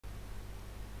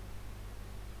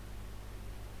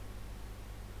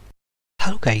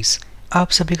Hello guys,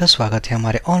 आप सभी का स्वागत है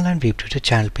हमारे ऑनलाइन वेब ट्यूटर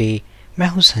चैनल पे। मैं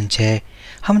हूं संजय।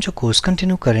 हम जो कोर्स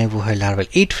कंटिन्यू कर रहे हैं वो है Laravel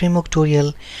 8 फ्रेमवर्क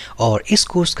ट्यूटोरियल और इस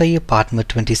कोर्स का ये पार्ट नंबर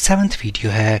 27th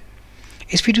वीडियो है।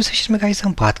 इस वीडियो सेशन में गाइस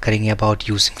हम बात करेंगे about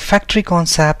using factory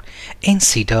concept in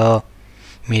cedar.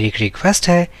 मेरी एक रिक्वेस्ट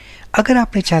है, अगर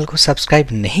आपने चैनल को सब्सक्राइब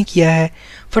नहीं किया है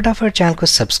फटाफट चैनल को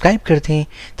सब्सक्राइब कर दें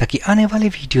ताकि आने वाले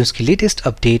वीडियोज़ की लेटेस्ट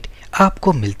अपडेट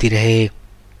आपको मिलती रहे।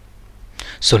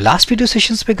 सो लास्ट वीडियो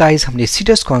सेशंस पे गाइस हमने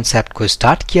सीडर्स कॉन्सेप्ट को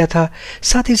स्टार्ट किया था,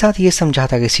 साथ ही साथ ये समझा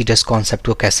था कि सीडर्स कॉन्सेप्ट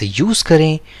को कैसे यूज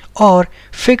करें और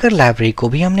फिगर लाइब्रेरी को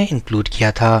भी हमने इंक्लूड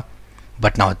किया था।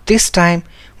 But now this time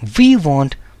we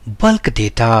want bulk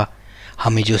data.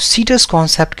 हमें जो सीडर्स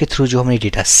कॉन्सेप्ट के थ्रू जो हमने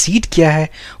डेटा सीड किया है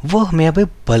वो हमें अब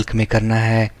बल्क में करना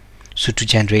है। सो to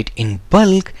generate in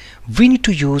bulk we need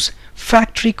to use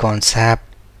factory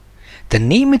concept. The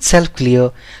name itself clear,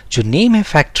 जो नेम है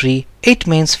factory, it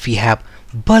means we have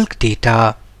bulk data.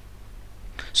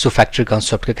 So factory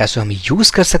concept का कैसे हम यूज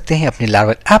कर सकते हैं अपने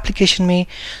Laravel एप्लीकेशन में।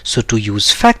 सो टू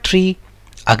यूज फैक्ट्री,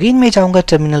 अगेन मैं जाऊंगा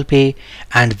टर्मिनल पे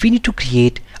and we need to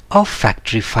create a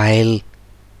factory file.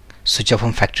 सो जब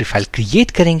हम फैक्ट्री फाइल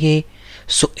क्रिएट करेंगे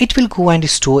so it will go and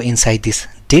store inside this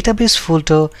database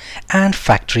folder and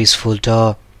factories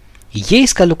folder. ये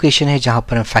इसका location है जहां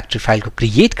पर हम फैक्ट्री फाइल को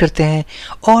क्रिएट करते हैं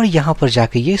और यहां पर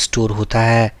जाके ये स्टोर होता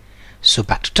है। So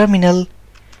back to terminal,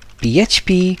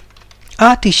 PHP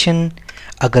artisan,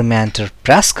 अगर मैं एंटर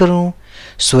प्रेस करूं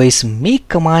सो इस मेक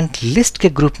कमांड लिस्ट के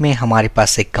ग्रुप में हमारे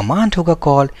पास एक कमांड होगा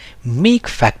call make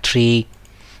factory.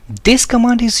 This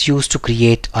command is use to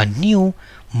create a new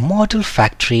model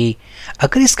factory.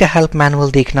 अगर इसका हेल्प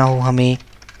मैनुअल देखना हो हमें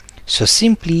so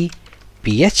simply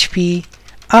PHP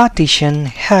artisan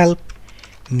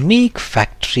help make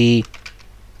factory.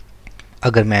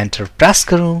 अगर मैं एंटर प्रेस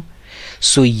करूं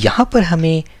सो यहां पर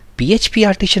हमें PHP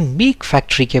आर्टिशन मेक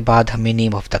फैक्ट्री के बाद हमें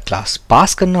name of the class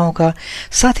pass करना होगा।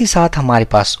 साथ ही साथ हमारे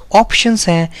पास ऑप्शंस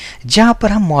हैं जहां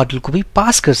पर हम मॉडल को भी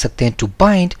पास कर सकते हैं to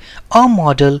bind a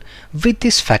model with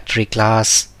this factory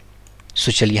class.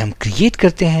 सो चलिए हम क्रिएट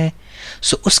करते हैं।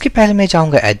 सो उसके पहले मैं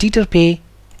जाऊंगा एडिटर पे,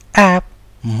 ऐप,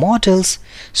 मॉडल्स।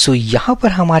 सो यहां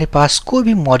पर हमारे पास कोई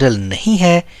भी मॉडल नहीं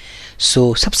है।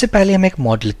 सो सबसे पहले हम एक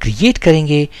मॉडल क्रिएट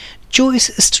करेंगे जो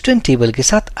इस स्टूडेंट टेबल के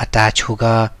साथ अटैच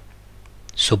होगा।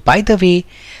 सो बाय द वे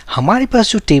हमारे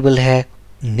पास जो टेबल है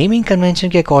नेमिंग कन्वेंशन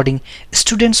के अकॉर्डिंग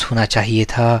स्टूडेंट्स होना चाहिए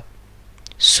था।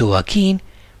 सो अगेन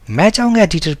मैं जाऊंगा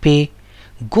एडिटर पे,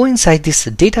 go inside this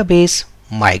database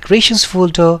migrations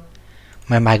folder.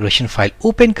 मैं माइग्रेशन फाइल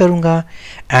ओपन करूंगा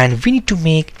and we need to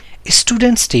make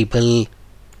students table.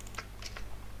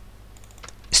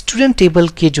 Student table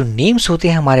के जो नेम्स होते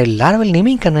हैं हमारे Laravel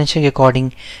नेमिंग कन्वेंशन के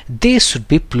according they should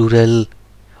be plural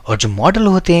और जो मॉडल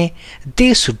होते हैं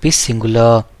दे शुड बी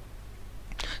सिंगुलर।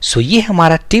 सो ये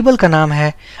हमारा टेबल का नाम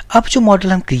है। अब जो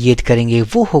मॉडल हम क्रिएट करेंगे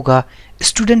वो होगा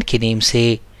स्टूडेंट के नेम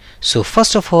से। सो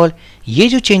फर्स्ट ऑफ ऑल ये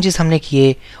जो चेंजेस हमने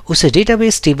किए उसे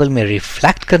डेटाबेस टेबल में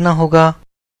रिफ्लेक्ट करना होगा।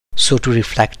 सो टू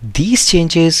रिफ्लेक्ट दीज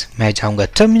चेंजेस मैं जाऊंगा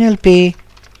टर्मिनल पे,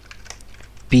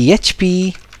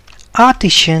 PHP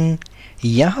आर्टिशन,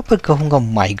 यहां पर कहूंगा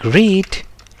migrate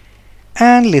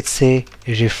and let's say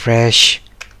refresh,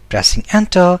 pressing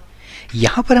enter.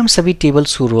 यहां पर हम सभी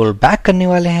टेबल्स को रोल बैक करने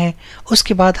वाले हैं।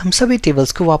 उसके बाद हम सभी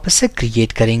टेबल्स को वापस से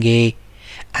क्रिएट करेंगे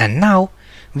and now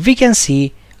we can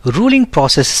see ruling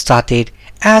process started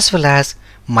as well as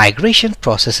migration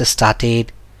process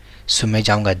started. सो मैं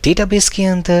जाऊंगा डेटाबेस के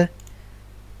अंदर,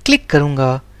 क्लिक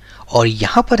करूंगा और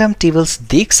यहां पर हम टेबल्स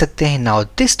देख सकते हैं। Now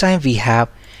this time we have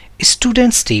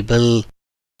students table.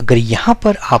 अगर यहाँ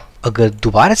पर आप अगर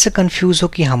दोबारा से कंफ्यूज हो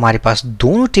कि हमारे पास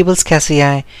दोनों टेबल्स कैसे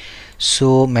आए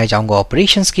सो मैं जाऊंगा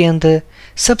ऑपरेशंस के अंदर।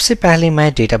 सबसे पहले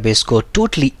मैं डेटाबेस को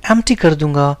टोटली एम्प्टी कर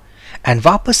दूंगा एंड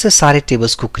वापस से सारे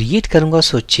टेबल्स को क्रिएट करूंगा।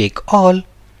 So check all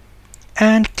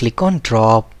and click on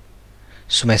drop.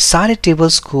 सो मैं सारे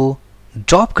टेबल्स को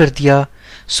ड्रॉप कर दिया।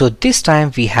 So this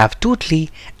time we have totally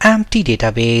empty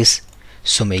database.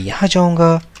 सो मैं यहाँ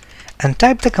जाऊंगा and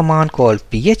type the command called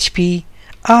PHP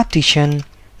artisan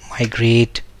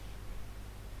migrate.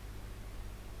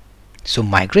 So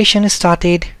migration is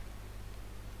started.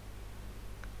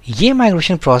 ये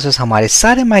माइग्रेशन प्रोसेस हमारे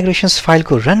सारे माइग्रेशंस फाइल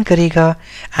को रन करेगा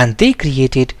and they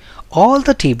created all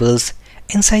the tables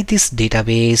inside this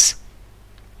database.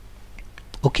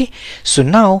 Okay, so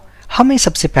now हमें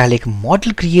सबसे पहले एक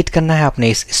मॉडल क्रिएट करना है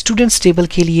अपने इस स्टूडेंट्स टेबल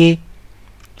के लिए।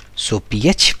 So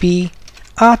PHP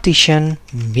artisan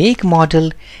make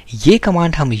model, ये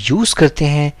कमांड हम यूज करते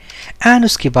हैं एंड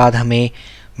उसके बाद हमें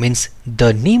means the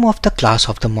name of the class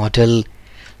of the model.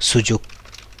 सो जो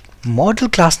मॉडल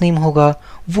क्लास नेम होगा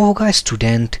वो होगा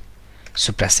स्टूडेंट।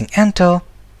 सो प्रेसिंग एंटर।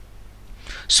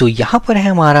 सो यहाँ पर है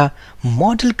हमारा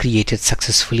model created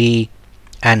successfully.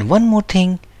 And one more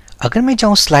thing, अगर मैं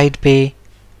जाऊँ स्लाइड पे,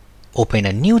 ओपन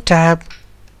अ न्यू टैब,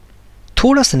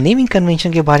 थोड़ा सा नेमिंग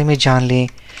कन्वेंशन के बारे में जान लें।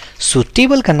 सो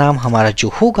टेबल का नाम हमारा जो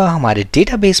होगा हमारे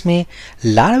डेटाबेस में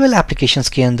लारावेल एप्लीकेशंस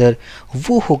के अंदर,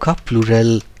 वो होगा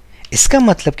प्लूरल। इसका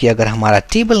मतलब कि अगर हमारा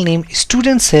टेबल नेम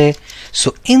स्टूडेंट्स है,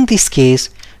 सो इन दिस केस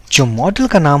जो मॉडल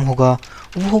का नाम होगा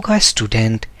वो होगा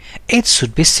student. It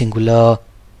should be singular.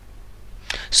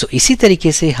 सो इसी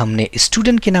तरीके से हमने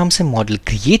स्टूडेंट के नाम से मॉडल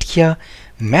क्रिएट किया।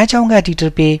 मैं जाऊंगा एडिटर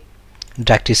पे,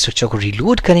 डायरेक्टरी स्ट्रक्चर को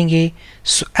रीलोड करेंगे।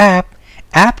 सो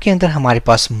ऐप के अंदर हमारे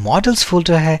पास मॉडल्स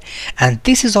फोल्डर है and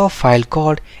this is of file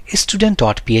called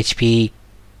student.php।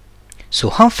 सो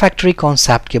हम फैक्ट्री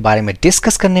कॉन्सेप्ट के बारे में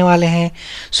डिस्कस करने वाले हैं।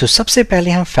 सो सबसे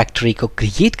पहले हम फैक्ट्री को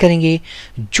क्रिएट करेंगे,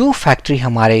 जो फैक्ट्री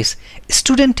हमारे इस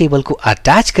स्टूडेंट टेबल को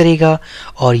अटैच करेगा।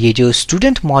 और ये जो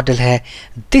स्टूडेंट मॉडल है,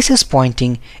 this is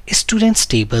pointing students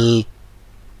table.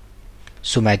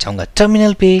 सो मैं जाऊंगा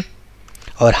टर्मिनल पे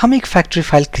और हम एक फैक्ट्री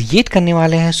फाइल क्रिएट करने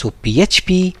वाले हैं। सो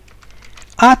php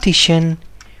आर्टिशन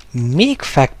मेक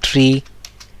फैक्ट्री,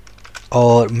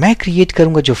 और मैं क्रिएट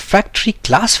करूंगा जो फैक्ट्री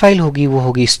क्लास फाइल होगी वो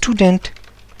होगी स्टूडेंट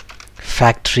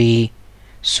फैक्ट्री।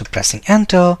 सो pressing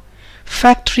enter,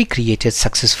 factory created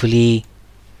successfully.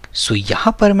 सो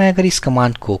यहां पर मैं अगर इस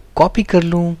कमांड को कॉपी कर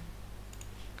लूं,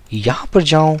 यहां पर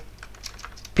जाऊं,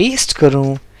 पेस्ट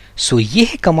करूं, सो ये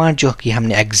है कमांड जो कि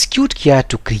हमने एग्जीक्यूट किया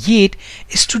to create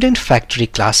student factory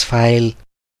class file.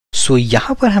 सो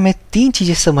यहां पर हमें तीन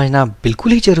चीजें समझना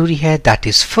बिल्कुल ही जरूरी है। That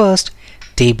is first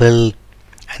table,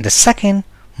 and the second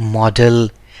model,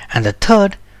 and the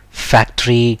third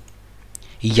factory।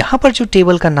 यहाँ पर जो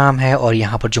टेबल का नाम है और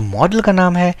यहाँ पर जो मॉडल का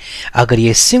नाम है, अगर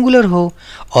ये सिंगुलर हो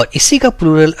और इसी का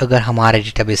प्लूरल अगर हमारा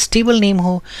डेटाबेस टेबल नेम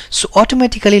हो, सो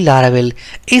ऑटोमेटिकली लारावेल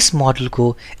इस मॉडल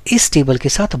को इस टेबल के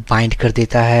साथ बाइंड कर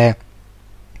देता है।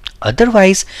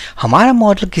 अदरवाइज हमारा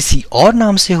मॉडल किसी और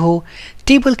नाम से हो,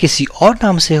 टेबल किसी और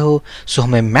नाम से हो, सो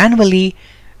हमें मैनुअली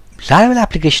लारावेल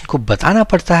एप्लीकेशन को बताना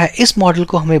पड़ता है, इस मॉडल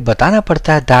को हमें बताना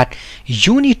पड़ता है that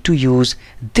you need to use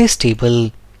this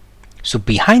table. So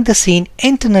behind the scene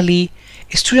internally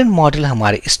student model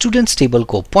हमारे स्टूडेंट्स टेबल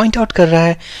को पॉइंट आउट कर रहा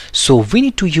है। So we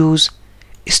need to use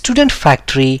student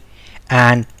factory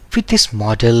and with this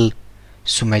model.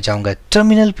 सो मैं जाऊंगा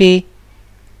टर्मिनल पे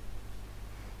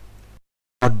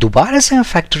और दोबारा से हम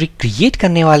फैक्ट्री क्रिएट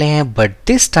करने वाले हैं, but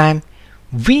this time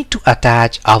we need to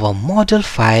attach our model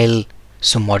file.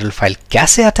 So model file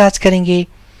कैसे अटैच करेंगे?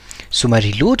 सो मैं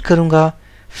रिलोड करूंगा,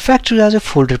 फैक्ट्री राजा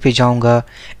फोल्डर पे जाऊंगा।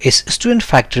 इस स्टूडेंट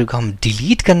फैक्ट्री को हम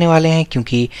डिलीट करने वाले हैं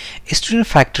क्योंकि स्टूडेंट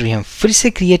फैक्ट्री हम फिर से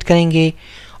क्रिएट करेंगे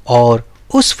और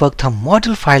उस वक्त हम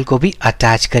मॉडल फाइल को भी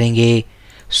अटैच करेंगे।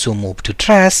 सो मूव टू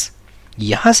ट्रेस,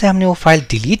 यहां से हमने वो फाइल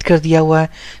डिलीट कर दिया हुआ है।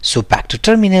 So back to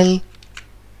terminal,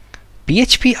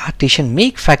 php artisan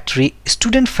make factory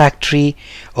student factory,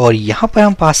 और यहां पर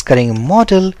हम पास करेंगे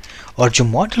मॉडल, और जो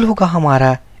मॉडल होगा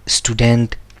हमारा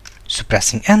स्टूडेंट। सो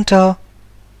pressing enter,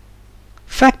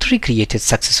 factory created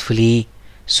successfully.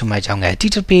 सो मैं जाऊंगा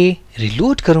एडिटर पे,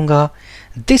 रिलोड करूंगा।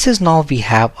 This is now we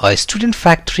have a student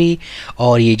factory,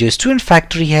 और ये जो स्टूडेंट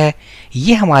फैक्ट्री है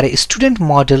ये हमारे स्टूडेंट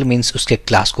मॉडल मीन्स उसके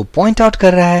क्लास को पॉइंट आउट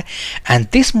कर रहा है, and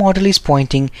this model is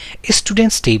pointing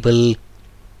students table.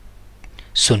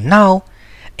 So now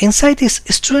inside this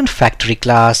student factory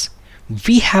class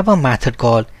we have a method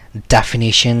called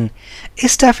definition।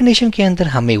 इस definition के अंदर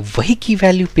हमें वही की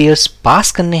वैल्यू पेयर्स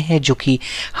पास करने हैं जो कि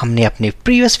हमने अपने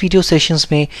प्रीवियस वीडियो सेशंस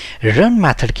में रन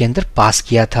मेथड के अंदर पास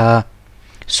किया था।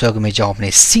 सो अगर मैं जाऊँ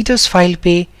अपने सीडर्स फाइल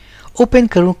पे, ओपन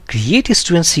करूँ क्रिएट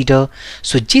स्टूडेंट सीडर,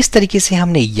 सो जिस तरीके से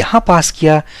हमने यहाँ पास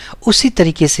किया उसी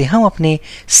तरीके से हम अपने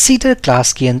सीडर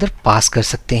क्लास के अंदर पास कर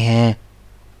सकते हैं।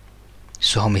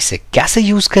 सो हम इसे कैसे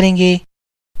यूज करेंगे?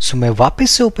 सो मैं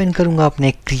वापस से ओपन करूंगा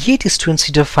अपने क्रिएट स्टूडेंट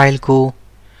सीडर फाइल को,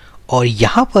 और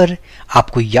यहां पर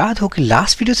आपको याद हो कि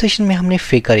लास्ट वीडियो सेशन में हमने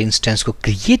फेकर इंस्टेंस को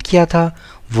क्रिएट किया था।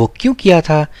 वो क्यों किया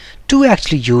था? To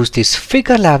actually use this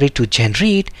फेकर library to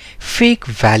generate fake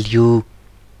value.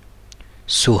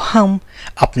 सो हम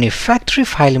अपने फैक्ट्री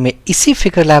फाइल में इसी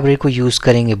फेकर लाइब्रेरी को यूज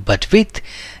करेंगे but with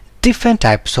different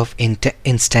types of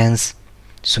instance.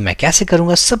 सो मैं कैसे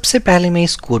करूंगा? सबसे पहले मैं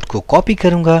इस कोड को कॉपी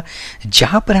करूंगा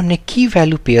जहां पर हमने की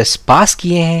वैल्यू पेयर्स पास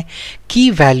किए हैं। की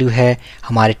वैल्यू है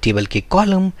हमारे टेबल के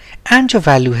कॉलम एंड जो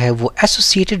वैल्यू है वो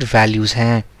एसोसिएटेड वैल्यूज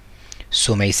हैं।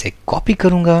 सो मैं इसे कॉपी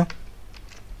करूंगा,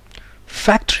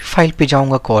 फैक्ट्री फाइल पे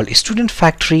जाऊंगा कॉल्ड स्टूडेंट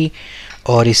फैक्ट्री,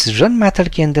 और इस रन मेथड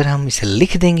के अंदर हम इसे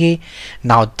लिख देंगे।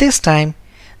 Now this time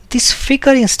this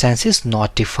फेकर instance is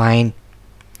not defined.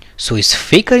 सो इस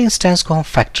फेकर इंस्टेंस को हम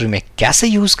फैक्ट्री में कैसे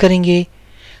यूज करेंगे?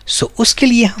 सो उसके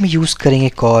लिए हम यूज करेंगे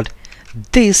कॉल्ड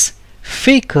दिस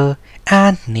फेकर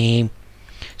एंड नेम।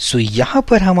 सो यहाँ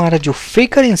पर हमारा जो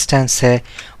फेकर इंस्टेंस है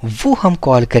वो हम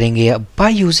कॉल करेंगे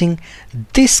by using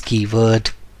this keyword.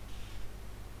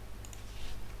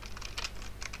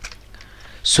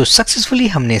 So successfully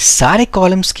हमने सारे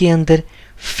कॉलम्स के अंदर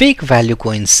फेक वैल्यू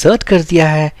को इंसर्ट कर दिया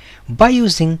है बाय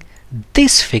यूजिंग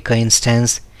दिस फेकर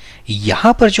इंस्टेंस।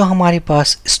 यहाँ पर जो हमारे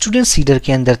पास स्टूडेंट सीडर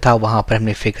के अंदर था वहाँ पर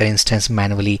हमने फेकर इंस्टेंस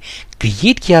मैनुअली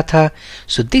क्रिएट किया था।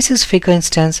 So this is फेकर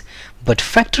instance, but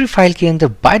factory file के अंदर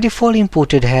बाय डिफॉल्ट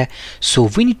इंपोर्टेड है, so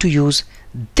we need to use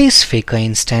this फेकर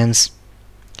instance.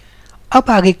 अब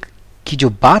आगे की जो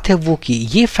बात है वो कि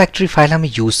ये फैक्ट्री फाइल हम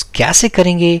यूज कैसे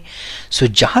करेंगे। सो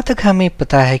जहाँ तक हमें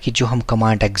पता है कि जो हम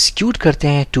कमांड एग्जीक्यूट करते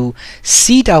हैं to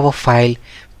seed our file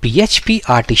php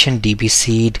artisan db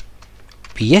seed,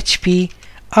 php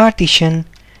artisan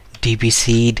db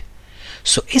seed।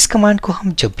 सो इस कमांड को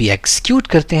हम जब भी एग्जीक्यूट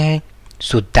करते हैं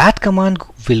so that command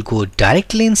will go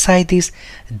directly inside this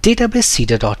database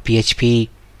seeder.php।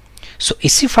 सो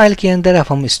इसी फाइल के अंदर अब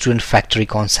हम स्टूडेंट फैक्ट्री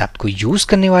कॉन्सेप्ट को यूज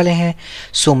करने वाले हैं।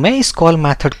 सो मैं इस कॉल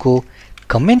मेथड को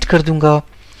कमेंट कर दूंगा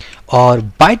और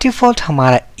बाय डिफॉल्ट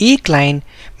हमारा एक लाइन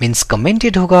मीन्स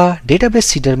कमेंटेड होगा। डेटाबेस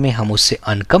सीडर में हम उससे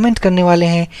अनकमेंट करने वाले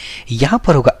हैं। यहाँ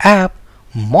पर होगा app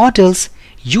models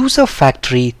user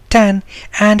factory 10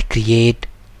 and create.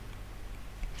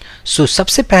 सो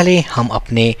सबसे पहले हम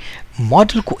अपने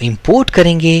मॉडल को इंपोर्ट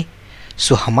करेंगे।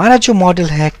 सो हमारा जो मॉडल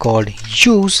है called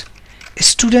use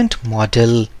student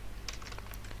model.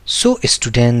 So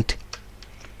student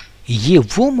ये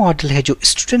वो मॉडल है जो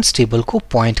स्टूडेंट्स टेबल को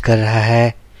पॉइंट कर रहा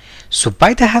है। सो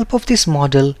by the help of this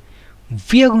model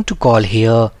we are going to call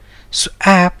here so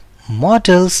app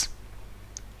models.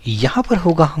 यहां पर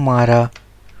होगा हमारा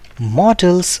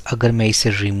मॉडल्स। अगर मैं इसे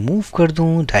रिमूव कर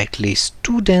दूं डायरेक्टली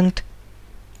स्टूडेंट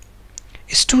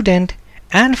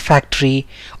एंड फैक्ट्री,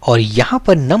 और यहां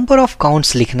पर नंबर ऑफ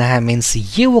काउंट्स लिखना है मीन्स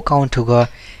ये वो काउंट होगा।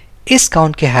 इस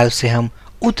काउंट के हेल्प से हम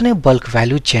उतने बल्क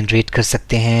वैल्यू जनरेट कर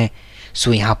सकते हैं।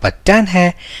 सो यहाँ पर 10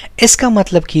 है, इसका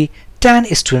मतलब कि 10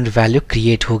 स्टूडेंट वैल्यू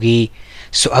क्रिएट होगी।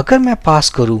 सो अगर मैं पास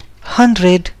करूँ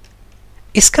 100,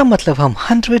 इसका मतलब हम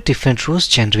 100 डिफरेंट रोज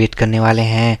जनरेट करने वाले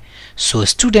हैं। So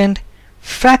student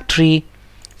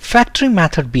factory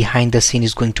method behind the scene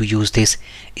is going to use this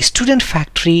student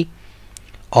factory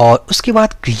और उसके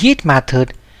बाद क्रिएट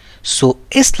मेथड। सो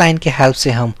इस लाइन के हेल्प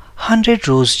से हम 100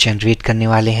 रोज जनरेट करने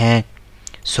वाले हैं।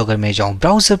 सो अगर मैं जाऊं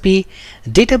ब्राउजर पे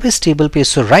डेटाबेस टेबल पे,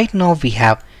 सो right now we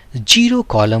have 0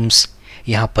 columns.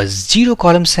 यहाँ पर 0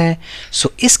 कॉलम्स हैं।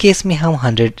 सो इस केस में हम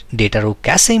 100 डेटा रो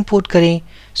कैसे इंपोर्ट करें।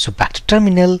 So back to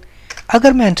terminal.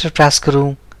 अगर मैं एंटर प्रेस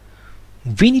करूं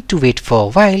we need to wait for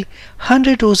a while.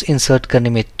 100 rose insert करने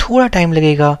में थोड़ा टाइम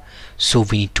लगेगा, so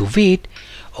we need to wait.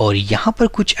 और यहाँ पर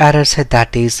कुछ एरर्स है,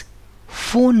 that is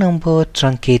phone number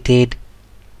truncated.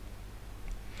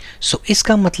 सो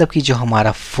इसका मतलब कि जो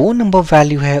हमारा फोन नंबर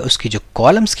वैल्यू है उसकी जो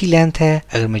कॉलम्स की लेंथ है,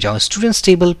 अगर मैं जाऊं स्टूडेंट्स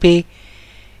टेबल पे,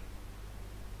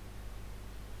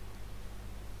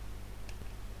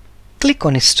 क्लिक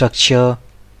ऑन स्ट्रक्चर,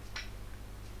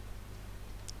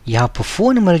 यहाँ पर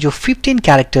फोन नंबर जो 15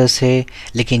 कैरेक्टर्स है,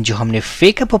 लेकिन जो हमने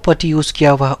फेक प्रॉपर्टी यूज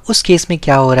किया हुआ उस केस में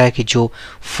क्या हो रहा है कि जो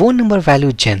फोन नंबर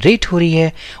वैल्यू जनरेट हो रही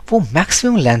है वो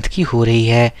मैक्सिमम लेंथ की हो रही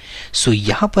है। सो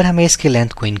यहाँ पर हमें इसके लेंथ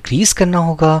को इंक्रीज करना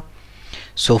होगा।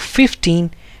 सो 15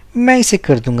 मैं इसे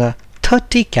कर दूंगा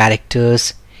 30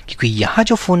 कैरेक्टर्स, क्योंकि यहाँ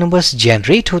जो फोन नंबर्स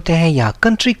जनरेट होते हैं यहाँ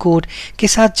कंट्री कोड के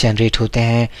साथ जनरेट होते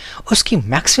हैं, उसकी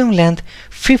मैक्सिमम लेंथ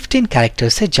 15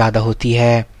 कैरेक्टर्स से ज़्यादा होती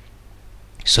है।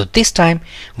 So this time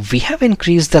we have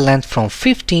increase the length from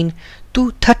 15 to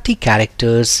 30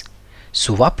 characters.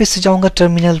 सो वापस से जाऊंगा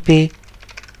टर्मिनल पे।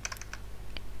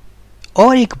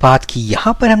 और एक बात कि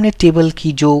यहाँ पर हमने टेबल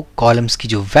की जो कॉलम्स की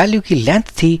जो वैल्यू की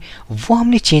लेंथ थी वो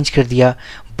हमने चेंज कर दिया,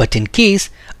 बट इन केस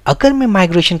अगर मैं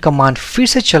माइग्रेशन कमांड फिर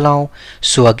से चलाऊं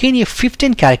सो अगेन ये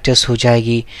 15 कैरेक्टर्स हो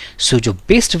जाएगी। सो जो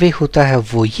बेस्ट वे होता है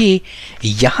वो ये,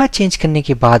 यहाँ चेंज करने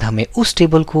के बाद हमें उस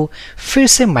टेबल को फिर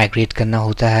से माइग्रेट करना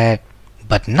होता है,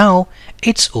 but now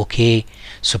it's okay.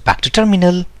 So back to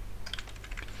terminal,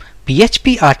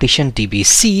 php artisan db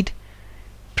seed,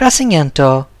 pressing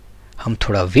enter. हम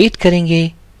थोड़ा वेट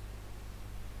करेंगे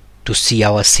to see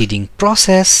our seeding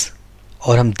process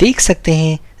और हम देख सकते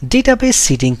हैं डेटाबेस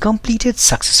सीडिंग कंप्लीटेड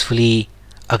सक्सेसफुली।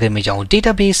 अगर मैं जाऊं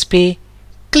डेटाबेस पे,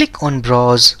 क्लिक ऑन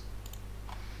ब्राउज,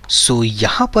 सो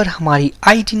यहां पर हमारी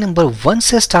आईडी नंबर 1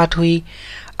 से स्टार्ट हुई।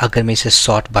 अगर मैं इसे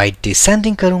सॉर्ट बाय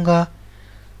डिसेंडिंग करूंगा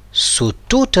so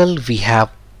total we have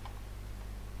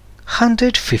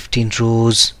 115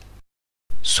 rose.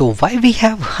 So why we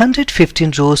have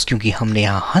 115 रोज, क्योंकि हमने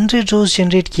यहाँ 100 रोज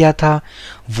जनरेट किया था।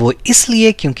 वो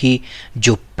इसलिए क्योंकि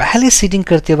जो पहले सीडिंग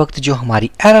करते वक्त जो हमारी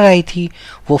एरर आई थी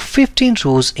वो 15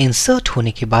 रोज इंसर्ट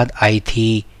होने के बाद आई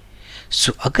थी।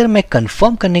 सो अगर मैं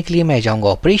कंफर्म करने के लिए मैं जाऊंगा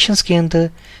ऑपरेशंस के अंदर,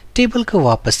 टेबल को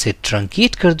वापस से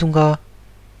ट्रंकेट कर दूंगा।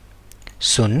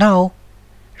 So now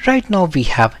right now we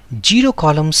have 0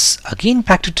 columns. Again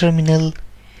back to terminal.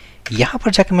 यहां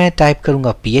पर जाकर मैं टाइप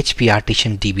करूंगा php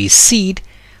artisan db seed।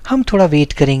 हम थोड़ा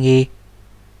वेट करेंगे।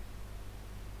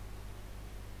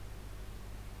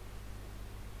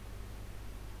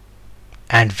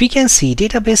 And we can see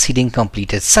database seeding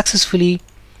completed successfully.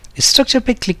 Structure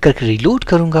पे क्लिक करके रिलोड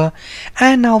करूंगा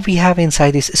and now we have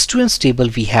inside this students table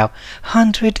we have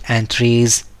 100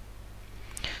 entries.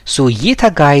 सो ये था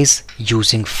guys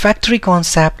using factory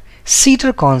concept,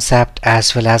 cedar concept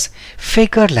as well as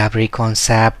फेकर library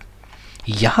concept.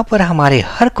 यहाँ पर हमारे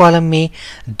हर column में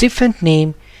different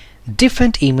name,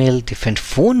 different email, different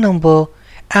phone number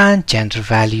and gender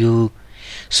value.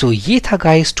 सो ये था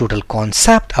guys total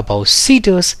concept about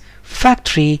seeders,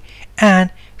 factory and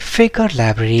फेकर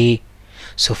library.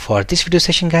 So for this video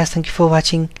session guys, thank you for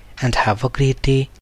watching and have a great day.